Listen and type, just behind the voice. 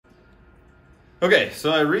Okay, so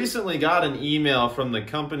I recently got an email from the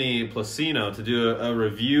company Plusinno to do a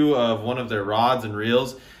review of one of their rods and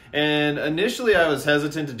reels. And initially I was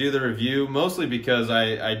hesitant to do the review, mostly because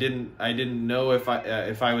I didn't know if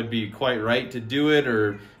I would be quite right to do it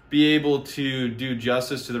or be able to do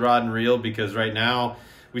justice to the rod and reel, because right now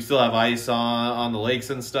we still have ice on the lakes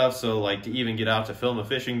and stuff, so like to even get out to film a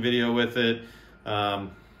fishing video with it, I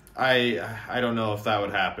don't know if that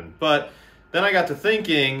would happen. But then I got to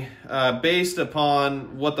thinking, based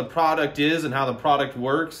upon what the product is and how the product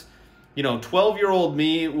works, you know, 12-year-old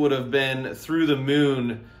me would have been through the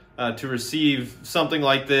moon to receive something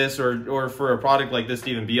like this, or for a product like this to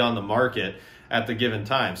even be on the market at the given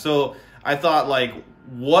time. So I thought, like,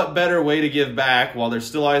 what better way to give back while there's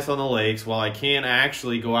still ice on the lakes, while I can't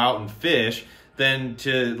actually go out and fish, than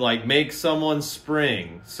to like make someone's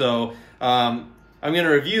spring. So I'm going to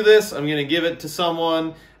review this. I'm going to give it to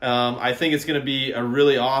someone. I think it's going to be a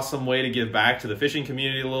really awesome way to give back to the fishing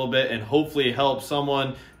community a little bit, and hopefully help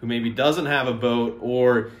someone who maybe doesn't have a boat,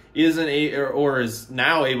 or is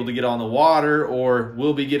now able to get on the water, or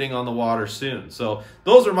will be getting on the water soon. So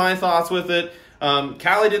those are my thoughts with it.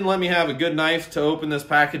 Callie didn't let me have a good knife to open this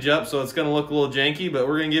package up, so it's going to look a little janky, but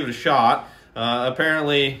we're going to give it a shot.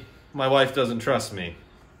 Apparently my wife doesn't trust me.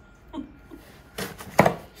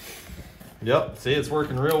 Yep, see, it's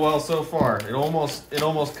working real well so far. It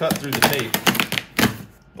almost cut through the tape.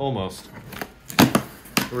 Almost.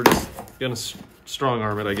 We're just gonna strong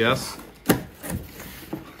arm it, I guess.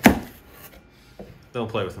 Don't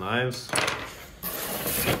play with knives.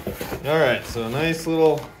 All right, so a nice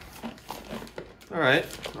little, all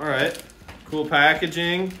right. Cool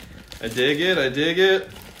packaging. I dig it.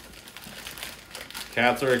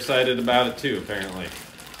 Cats are excited about it too, apparently.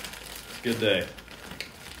 It's a good day.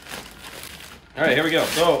 All right, here we go.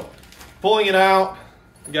 So, pulling it out,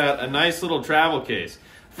 we got a nice little travel case.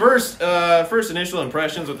 First initial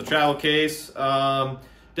impressions with the travel case,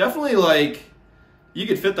 definitely, like, you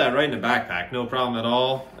could fit that right in a backpack, no problem at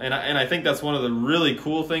all. And I think that's one of the really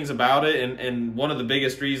cool things about it, and one of the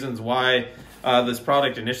biggest reasons why this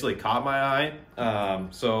product initially caught my eye.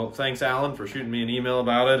 So thanks, Alan, for shooting me an email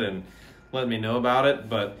about it and letting me know about it.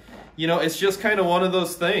 But, you know, it's just kind of one of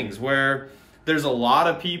those things where there's a lot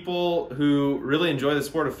of people who really enjoy the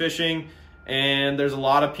sport of fishing, and there's a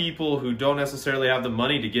lot of people who don't necessarily have the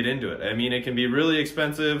money to get into it. I mean, it can be really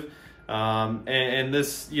expensive, and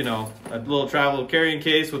this, you know, a little travel carrying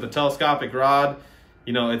case with a telescopic rod,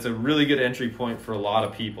 you know, it's a really good entry point for a lot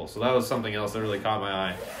of people. So that was something else that really caught my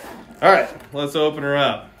eye. All right, let's open her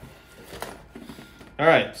up. All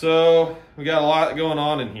right, so we got a lot going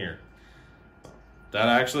on in here. That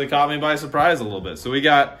actually caught me by surprise a little bit. So we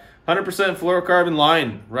got 100% fluorocarbon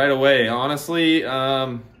line right away. Honestly,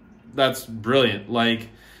 that's brilliant. Like,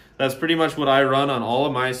 that's pretty much what I run on all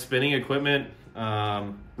of my spinning equipment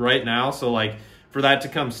right now. So like, for that to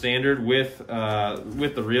come standard with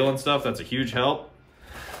the reel and stuff, that's a huge help.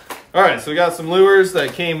 All right, so we got some lures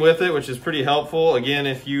that came with it, which is pretty helpful. Again,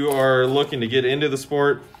 if you are looking to get into the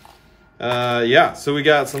sport. Yeah, so we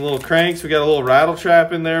got some little cranks. We got a little rattle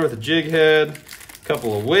trap in there with a jig head, a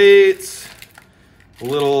couple of weights, a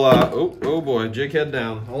little, oh boy, jig head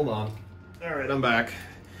down. Hold on. All right, I'm back.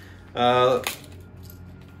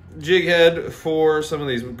 Jig head for some of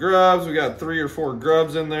these grubs. We got 3 or 4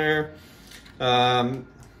 grubs in there.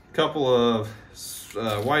 Couple of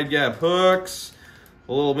wide gap hooks,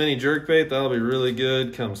 a little mini jerkbait. That'll be really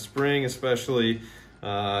good come spring, especially,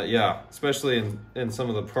 yeah, especially in some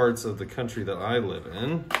of the parts of the country that I live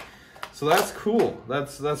in. So that's cool.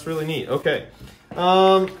 That's really neat. Okay.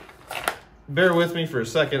 Bear with me for a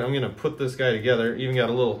second. I'm gonna put this guy together. Even got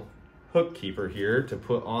a little hook keeper here to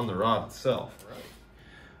put on the rod itself.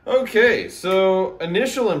 Okay, so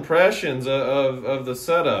initial impressions of the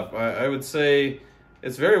setup. I would say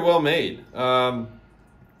it's very well made.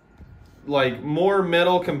 Like, more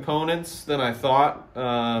metal components than I thought.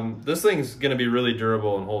 This thing's gonna be really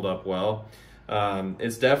durable and hold up well.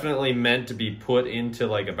 It's definitely meant to be put into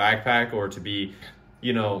like a backpack, or to be,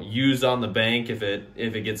 you know, used on the bank if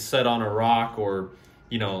it gets set on a rock, or,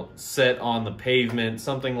 you know, set on the pavement,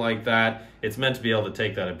 something like that. It's meant to be able to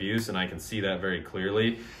take that abuse, and I can see that very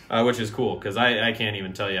clearly, which is cool, because I can't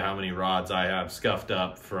even tell you how many rods I have scuffed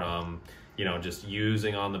up from, you know, just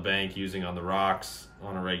using on the bank, using on the rocks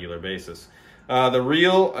on a regular basis. The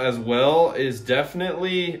reel as well is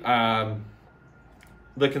definitely,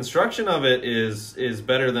 the construction of it is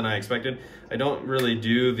better than I expected. I don't really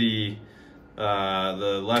do the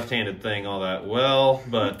left-handed thing all that well,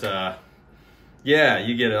 but yeah,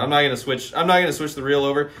 you get it. I'm not gonna switch the reel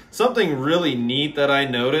over. Something really neat that I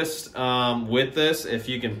noticed with this, if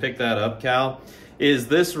you can pick that up, Cal, is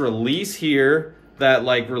this release here that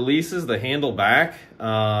like releases the handle back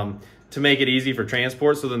to make it easy for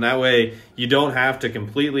transport. So then that way you don't have to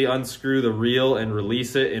completely unscrew the reel and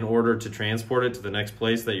release it in order to transport it to the next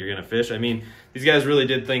place that you're gonna fish. I mean, these guys really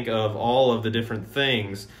did think of all of the different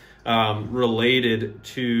things related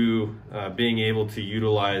to being able to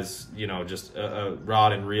utilize, you know, just a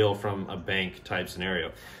rod and reel from a bank type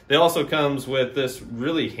scenario. They also comes with this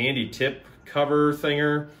really handy tip cover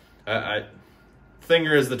thinger.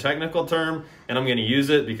 Thinger is the technical term, and I'm going to use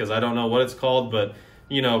it because I don't know what it's called, but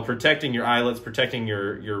you know, protecting your eyelets, protecting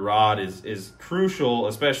your rod is crucial,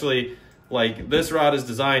 especially like this rod is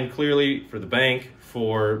designed clearly for the bank,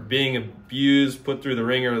 for being abused, put through the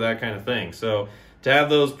ringer, that kind of thing. So to have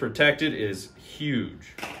those protected is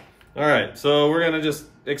huge. All right, so we're gonna just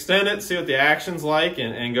extend it, see what the action's like,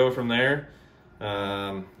 and go from there.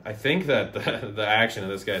 I think that the action of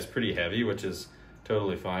this guy is pretty heavy, which is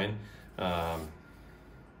totally fine.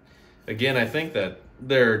 Again, I think that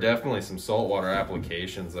there are definitely some saltwater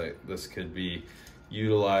applications that this could be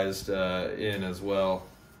utilized in as well.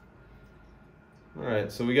 All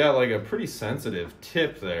right, so we got like a pretty sensitive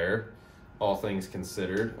tip there, all things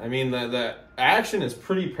considered. I mean, the action is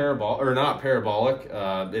pretty parabolic, or not parabolic.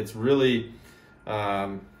 It's really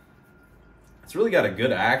got a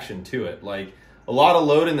good action to it. Like a lot of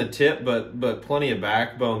load in the tip, but plenty of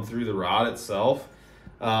backbone through the rod itself.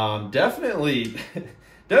 Definitely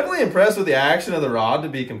impressed with the action of the rod, to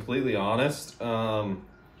be completely honest.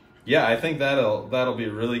 Yeah, I think that'll be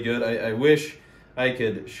really good. I wish I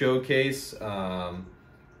could showcase,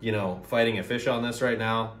 you know, fighting a fish on this right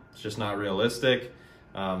now. It's just not realistic.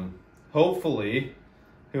 Hopefully,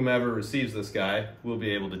 whomever receives this guy will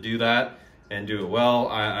be able to do that and do it well.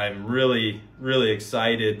 I'm really, really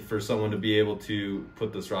excited for someone to be able to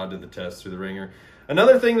put this rod to the test through the ringer.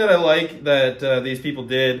 Another thing that I like that these people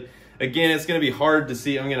did, again, it's going to be hard to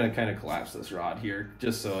see. I'm going to kind of collapse this rod here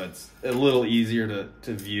just so it's a little easier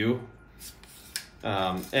to view.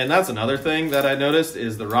 And that's another thing that I noticed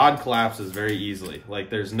is the rod collapses very easily. Like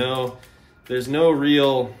there's no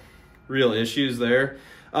real issues there.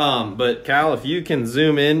 But Cal, if you can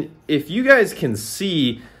zoom in, if you guys can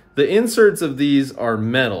see, the inserts of these are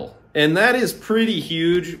metal. And that is pretty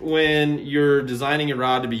huge when you're designing a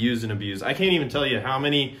rod to be used and abused. I can't even tell you how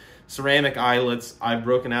many ceramic eyelets I've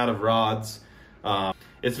broken out of rods.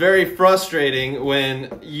 It's very frustrating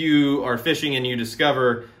when you are fishing and you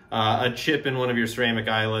discover a chip in one of your ceramic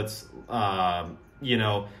eyelets, you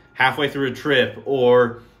know, halfway through a trip,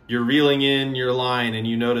 or you're reeling in your line and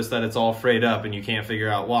you notice that it's all frayed up and you can't figure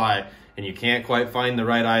out why, and you can't quite find the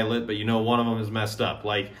right eyelet, but you know one of them is messed up.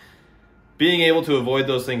 Like, being able to avoid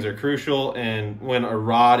those things are crucial, and when a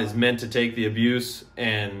rod is meant to take the abuse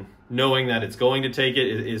and knowing that it's going to take it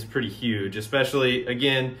is pretty huge. Especially,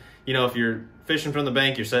 again, you know, if you're fishing from the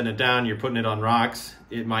bank, you're setting it down, you're putting it on rocks,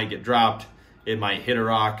 it might get dropped, it might hit a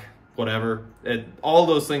rock, whatever. All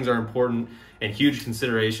those things are important and huge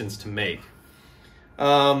considerations to make.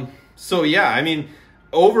 So yeah, I mean,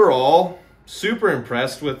 overall, super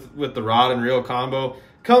impressed with the rod and reel combo.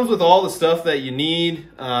 Comes with all the stuff that you need,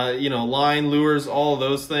 you know, line, lures, all of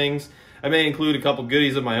those things. I may include a couple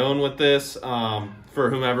goodies of my own with this for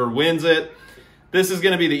whomever wins it. This is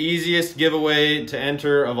going to be the easiest giveaway to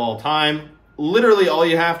enter of all time. Literally all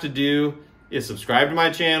you have to do is subscribe to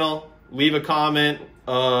my channel, leave a comment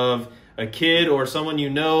of a kid or someone you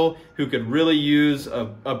know who could really use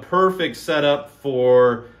a perfect setup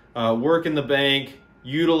for work in the bank,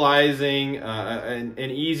 utilizing an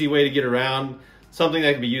easy way to get around, something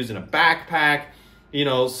that can be used in a backpack, you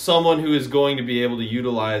know, someone who is going to be able to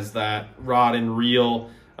utilize that rod and reel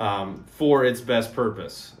for its best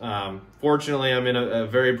purpose. Fortunately, I'm in a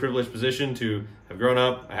very privileged position to have grown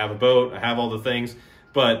up. I have a boat, I have all the things,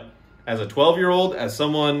 but as a 12-year-old, as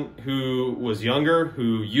someone who was younger,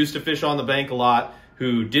 who used to fish on the bank a lot,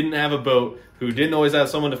 who didn't have a boat, who didn't always have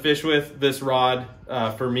someone to fish with, this rod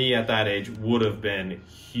for me at that age would have been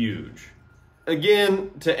huge.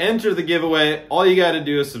 Again, to enter the giveaway, all you got to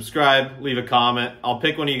do is subscribe, leave a comment. I'll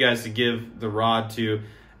pick one of you guys to give the rod to.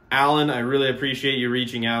 Alan, I really appreciate you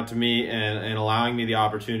reaching out to me and allowing me the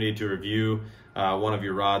opportunity to review one of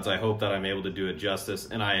your rods. I hope that I'm able to do it justice,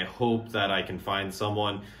 and I hope that I can find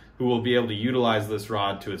someone who will be able to utilize this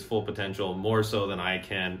rod to its full potential, more so than I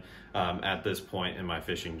can at this point in my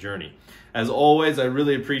fishing journey. As always, I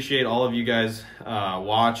really appreciate all of you guys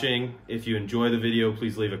watching. If you enjoy the video,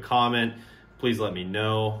 please leave a comment. Please let me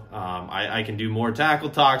know. I can do more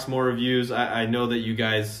tackle talks, more reviews. I know that you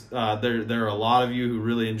guys, there are a lot of you who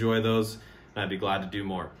really enjoy those, and I'd be glad to do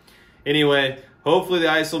more. Anyway, hopefully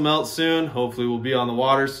the ice will melt soon. Hopefully we'll be on the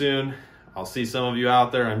water soon. I'll see some of you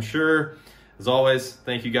out there, I'm sure. As always,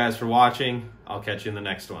 thank you guys for watching. I'll catch you in the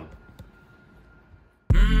next one.